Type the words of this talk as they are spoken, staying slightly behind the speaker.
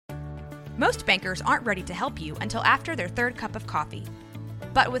Most bankers aren't ready to help you until after their third cup of coffee.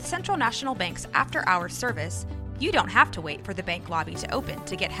 But with Central National Bank's after-hours service, you don't have to wait for the bank lobby to open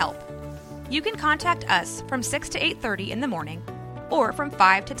to get help. You can contact us from 6 to 8:30 in the morning or from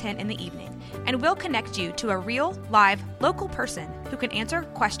 5 to 10 in the evening, and we'll connect you to a real, live, local person who can answer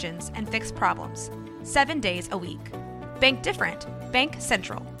questions and fix problems 7 days a week. Bank different. Bank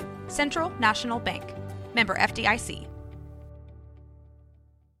Central. Central National Bank. Member FDIC.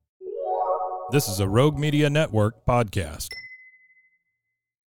 This is a Rogue Media Network podcast.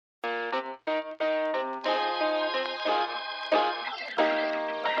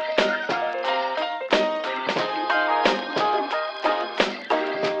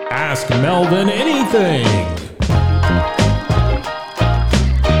 Ask Melvin anything.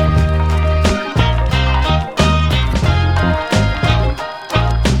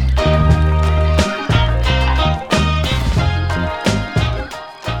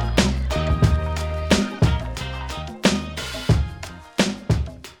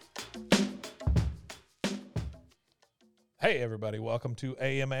 Hey, everybody. Welcome to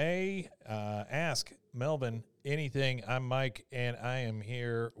AMA. Ask Melvin anything. I'm Mike, and I am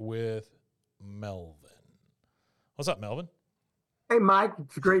here with Melvin. What's up, Melvin? Hey, Mike.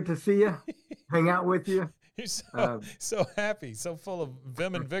 It's great to see you, hang out with you. You're so happy, so full of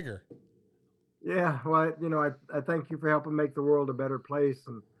vim and vigor. Yeah, well, I thank you for helping make the world a better place.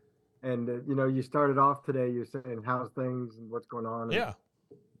 And you started off today, you're saying how's things and what's going on. Yeah.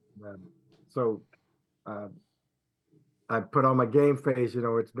 So I put on my game face.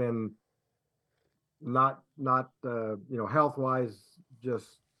 It's been not health-wise, just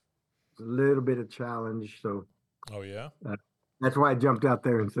a little bit of challenge. So. Oh yeah. That's why I jumped out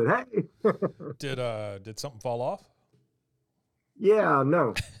there and said, "Hey." Did something fall off? Yeah,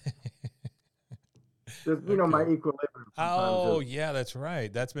 no. Just, Okay. My equilibrium. Oh yeah, that's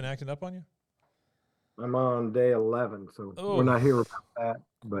right. That's been acting up on you? I'm on day 11, so we're not here about that.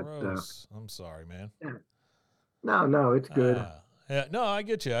 But gross. I'm sorry, man. Yeah. No, it's good. Yeah, no, I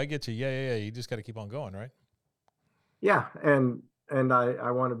get you. Yeah. You just got to keep on going, right? Yeah, and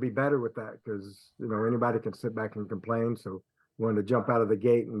I want to be better with that because anybody can sit back and complain. So I wanted to jump out of the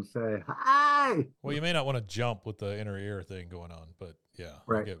gate and say hi. Well, you may not want to jump with the inner ear thing going on, but yeah,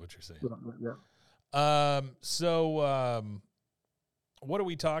 right. I get what you're saying. Yeah. So what are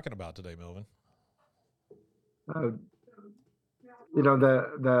we talking about today, Melvin?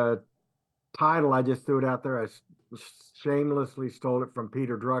 The title, I just threw it out there. I shamelessly stole it from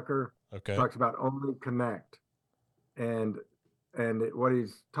Peter Drucker. Okay. Talks about only connect, and what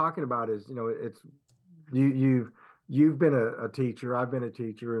he's talking about is it's you've been a teacher, I've been a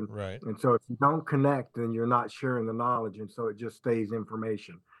teacher, and right. And so if you don't connect, then you're not sharing the knowledge, and so it just stays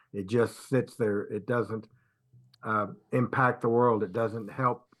information. It just sits there. It doesn't impact the world. It doesn't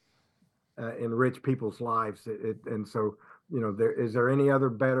help enrich people's lives. And so is there any other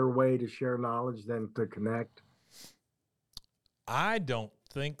better way to share knowledge than to connect? I don't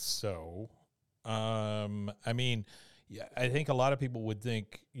think so. I mean, yeah, I think a lot of people would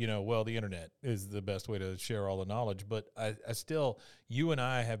think, well, the internet is the best way to share all the knowledge, but I still, you and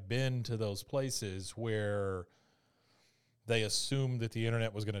I have been to those places where they assumed that the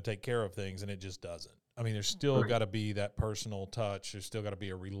internet was going to take care of things, and it just doesn't. I mean, there's still got to be that personal touch. There's still got to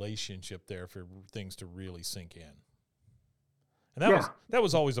be a relationship there for things to really sink in. And that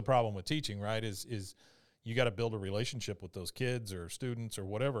was always the problem with teaching, right? Is you got to build a relationship with those kids or students or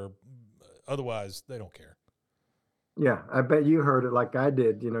whatever. Otherwise, they don't care. Yeah, I bet you heard it like I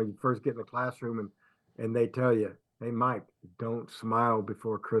did. You first get in the classroom and they tell you, "Hey, Mike, don't smile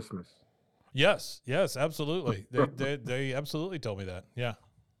before Christmas." Yes, absolutely. They absolutely told me that. Yeah.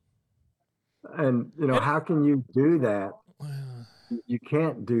 And how can you do that? You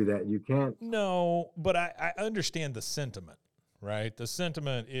can't do that. You can't. No, but I understand the sentiment, right? The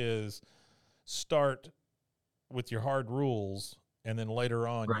sentiment is start with your hard rules, and then later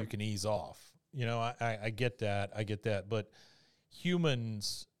on you can ease off. I get that. But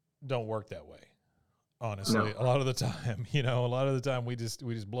humans don't work that way, honestly. No. A lot of the time, we just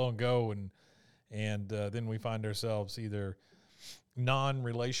blow and go, and then we find ourselves either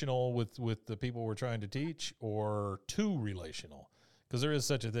non-relational with the people we're trying to teach, or too relational, because there is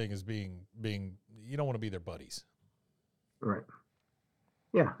such a thing as being you don't want to be their buddies. Right.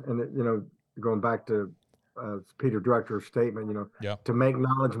 Yeah, and going back to Peter Drucker's statement, to make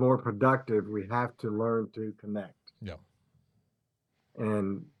knowledge more productive, we have to learn to connect. Yeah.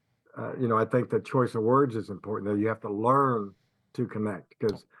 And I think the choice of words is important. That you have to learn to connect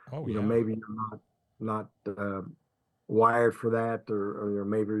because maybe you're not wired for that, or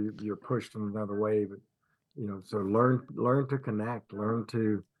maybe you're pushed in another way. But so learn to connect, learn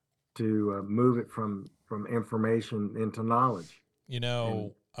to to move it from information into knowledge.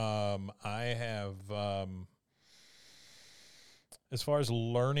 I have, as far as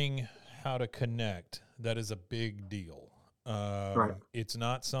learning how to connect, that is a big deal. Right. It's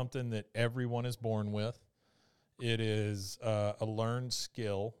not something that everyone is born with. It is a learned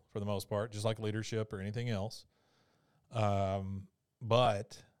skill for the most part, just like leadership or anything else.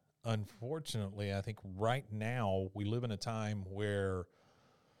 But unfortunately, I think right now we live in a time where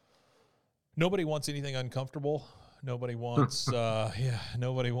nobody wants anything uncomfortable. Nobody wants,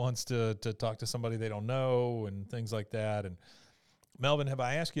 nobody wants to talk to somebody they don't know and things like that. And Melvin, have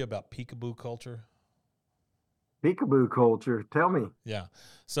I asked you about peekaboo culture? Peekaboo culture. Tell me. Yeah.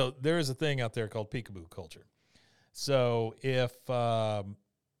 So there is a thing out there called peekaboo culture. So if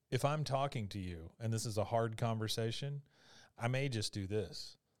I'm talking to you and this is a hard conversation, I may just do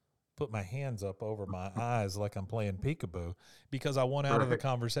this. Put my hands up over my eyes like I'm playing peekaboo because I want out of the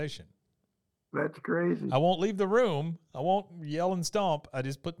conversation. That's crazy. I won't leave the room. I won't yell and stomp. I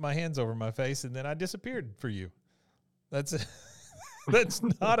just put my hands over my face and then I disappeared for you. That's that's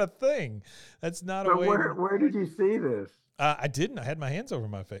not a thing. That's not a way. Where did you see this? I didn't. I had my hands over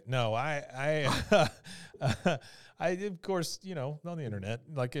my face. No, I of course, on the internet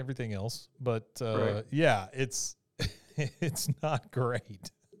like everything else. But Right. yeah, it's not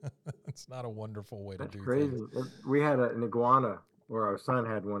great. It's not a wonderful way to do Crazy. things. We had an iguana, or our son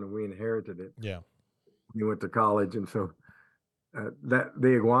had one, and we inherited it. Yeah. We went to college, and so that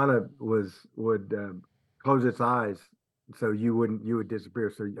the iguana would close its eyes, so you would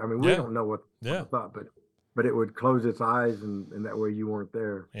disappear. So I mean, we Yeah. don't know what Yeah. the thought, but it would close its eyes, and that way you weren't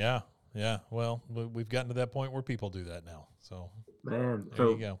there. Yeah. Yeah. Well, we've gotten to that point where people do that now. So Man,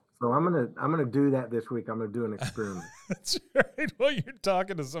 there you go. So I'm gonna do that this week. I'm gonna do an experiment. That's right. While you're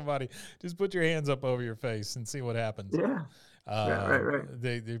talking to somebody, just put your hands up over your face and see what happens. Yeah. Right.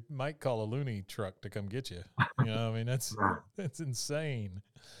 They might call a loony truck to come get you. I mean, that's insane.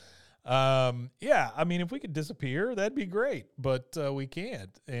 Yeah, I mean, if we could disappear, that'd be great, but we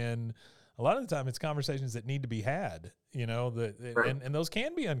can't. And a lot of the time, it's conversations that need to be had. Right. And those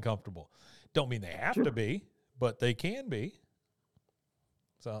can be uncomfortable. Don't mean they have to be, but they can be.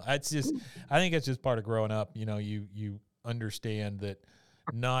 So I think it's just part of growing up. You understand that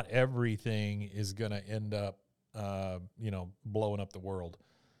not everything is going to end up, blowing up the world.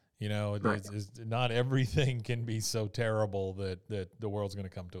 Right. Not everything can be so terrible that the world's going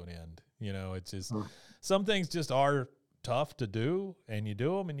to come to an end. It's just some things just are tough to do, and you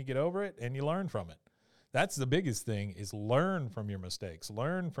do them and you get over it and you learn from it. That's the biggest thing, is learn from your mistakes,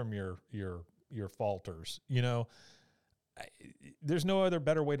 learn from your falters. There's no other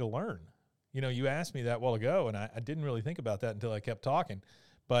better way to learn. You asked me that a while ago, and I didn't really think about that until I kept talking.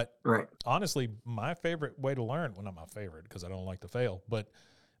 But Right. honestly, my favorite way to learn, well, not my favorite because I don't like to fail, but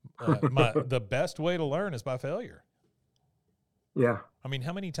the best way to learn is by failure. Yeah. I mean,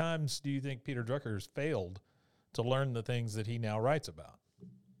 how many times do you think Peter Drucker has failed to learn the things that he now writes about?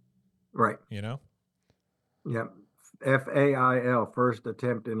 Right. Yeah. FAIL, first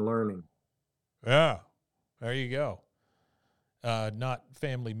attempt in learning. Yeah. There you go. Not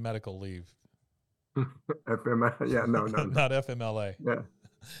family medical leave. FMI. Yeah. No. Not FMLA. Yeah.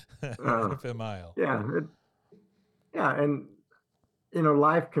 FMIL. Yeah. And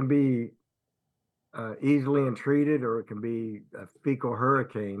life can be easily entreated, or it can be a fecal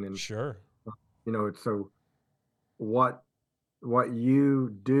hurricane. And Sure. it's so what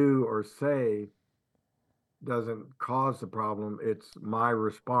you do or say doesn't cause the problem. It's my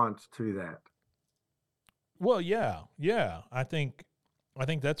response to that. Well, yeah. I think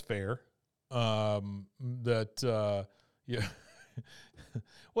that's fair. Yeah.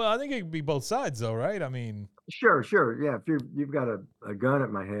 Well, I think it can be both sides, though, right? I mean, Sure. Yeah. If you've got a gun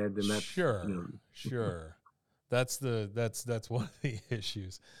at my head, then that's sure. That's one of the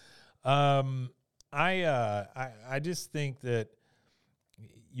issues. I just think that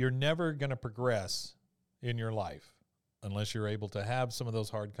you're never going to progress in your life unless you're able to have some of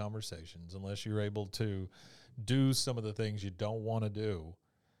those hard conversations, unless you're able to do some of the things you don't want to do.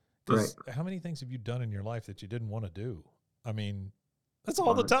 Because how many things have you done in your life that you didn't want to do? I mean, that's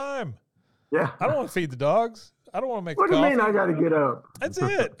all the time. Yeah. I don't want to feed the dogs. I don't want to make What do you coffee. mean I got to get up? That's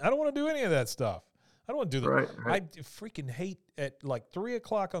it. I don't want to do any of that stuff. I don't want to do that. Right. I freaking hate at like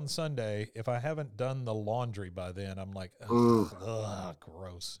 3:00 on Sunday. If I haven't done the laundry by then, I'm like, ugh,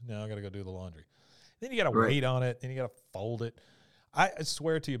 gross. Now I got to go do the laundry. Then you got to wait on it. Then you got to fold it. I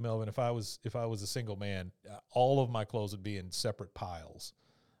swear to you, Melvin, if I was a single man, all of my clothes would be in separate piles.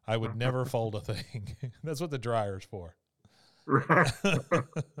 I would never fold a thing. That's what the dryer's for. Right.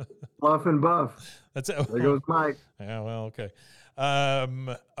 Fluff and buff. That's it. There goes Mike. Yeah, well, okay.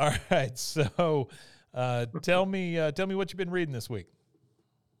 All right. So tell me what you've been reading this week.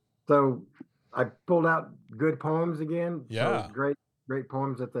 So I pulled out good poems again. Yeah. So great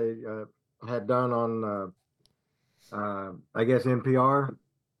poems that they had done on, I guess, NPR.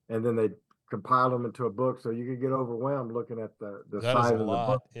 And then they compiled them into a book. So you could get overwhelmed looking at the size of the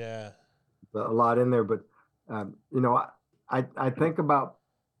book. Yeah. A lot in there. But, I think about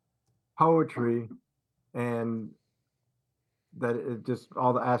poetry and that it just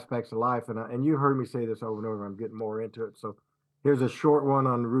all the aspects of life. And you heard me say this over and over. I'm getting more into it. So here's a short one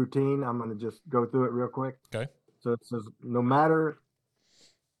on routine. I'm going to just go through it real quick. Okay. So it says, no matter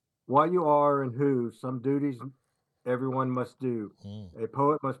what you are and who, some duties everyone must do. A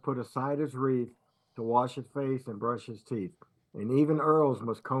poet must put aside his wreath to wash his face and brush his teeth. And even earls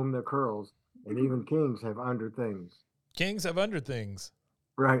must comb their curls. And even kings have under things. Kings have under things.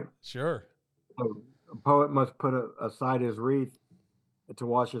 Right. Sure. So a poet must put aside his wreath to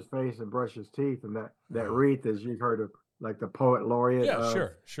wash his face and brush his teeth. And that wreath, as you've heard of, like the poet laureate. Yeah,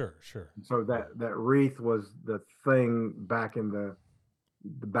 sure. So that wreath was the thing back in the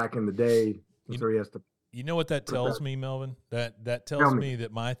day. So he has to. You know what that tells me, Melvin? That tells me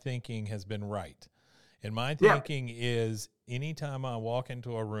that my thinking has been right. And my thinking is anytime I walk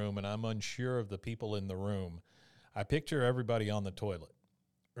into a room and I'm unsure of the people in the room, I picture everybody on the toilet,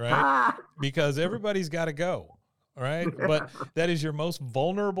 right? Because everybody's got to go, right? But that is your most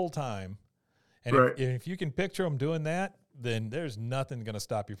vulnerable time. And if you can picture them doing that, then there's nothing going to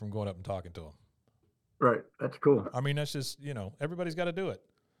stop you from going up and talking to them. Right. That's cool. I mean, that's just, everybody's got to do it.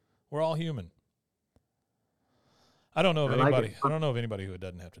 We're all human. I don't know of anybody who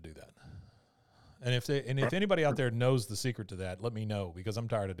doesn't have to do that. And if anybody out there knows the secret to that, let me know because I'm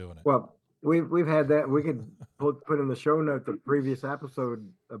tired of doing it. Well, we've had that. We could put in the show note the previous episode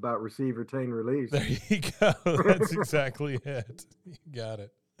about receive, retain, release. There you go. That's exactly it. You got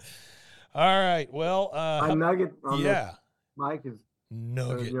it. All right. Well, my nugget on this, Mike, is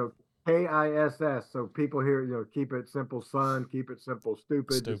nugget. KISS. So people here, keep it simple, son. Keep it simple,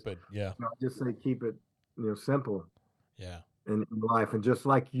 stupid. Stupid. Just say keep it, simple. Yeah. In life, and just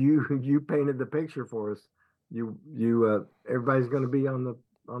like you painted the picture for us, everybody's going to be on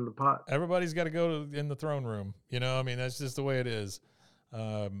the pot. Everybody's got to go in the throne room. I mean, that's just the way it is.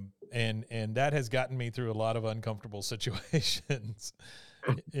 And that has gotten me through a lot of uncomfortable situations.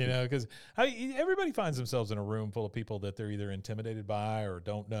 Because everybody finds themselves in a room full of people that they're either intimidated by or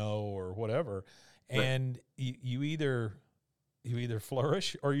don't know or whatever, and you either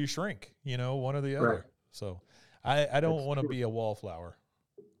flourish or you shrink. One or the other. Right. So. I don't want to be a wallflower.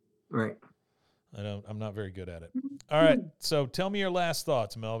 Right. I'm not very good at it. All right. So tell me your last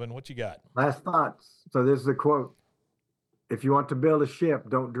thoughts, Melvin. What you got? Last thoughts. So this is a quote. If you want to build a ship,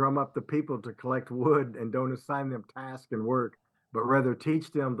 don't drum up the people to collect wood and don't assign them task and work, but rather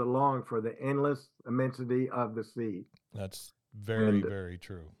teach them to long for the endless immensity of the sea. That's very, very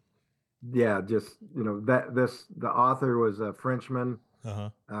true. Yeah. Just, the author was a Frenchman.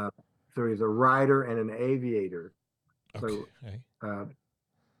 So he's a writer and an aviator. Okay. So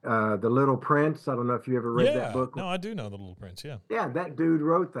The Little Prince, I don't know if you ever read that book. No, I do know The Little Prince, yeah. Yeah, that dude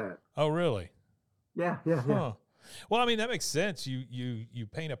wrote that. Oh, really? Yeah. Huh. Well, I mean, that makes sense. You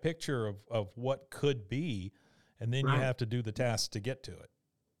paint a picture of what could be, and then you have to do the tasks to get to it.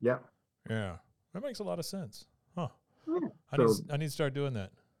 Yeah. Yeah. That makes a lot of sense. Huh. Yeah. I need to start doing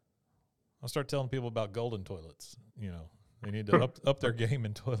that. I'll start telling people about golden toilets. They need to up their game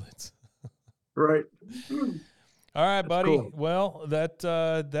in toilets. Right. All right, buddy. Cool. Well,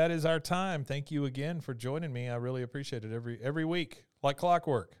 that is our time. Thank you again for joining me. I really appreciate it every week, like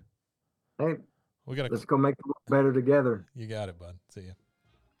clockwork. Hey, let's go make it better together. You got it, bud. See you.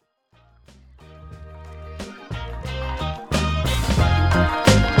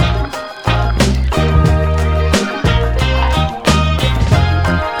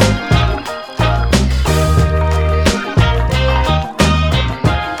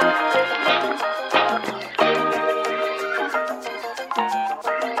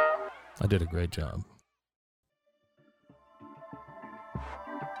 I did a great job.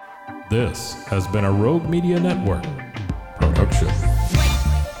 This has been a Rogue Media Network production.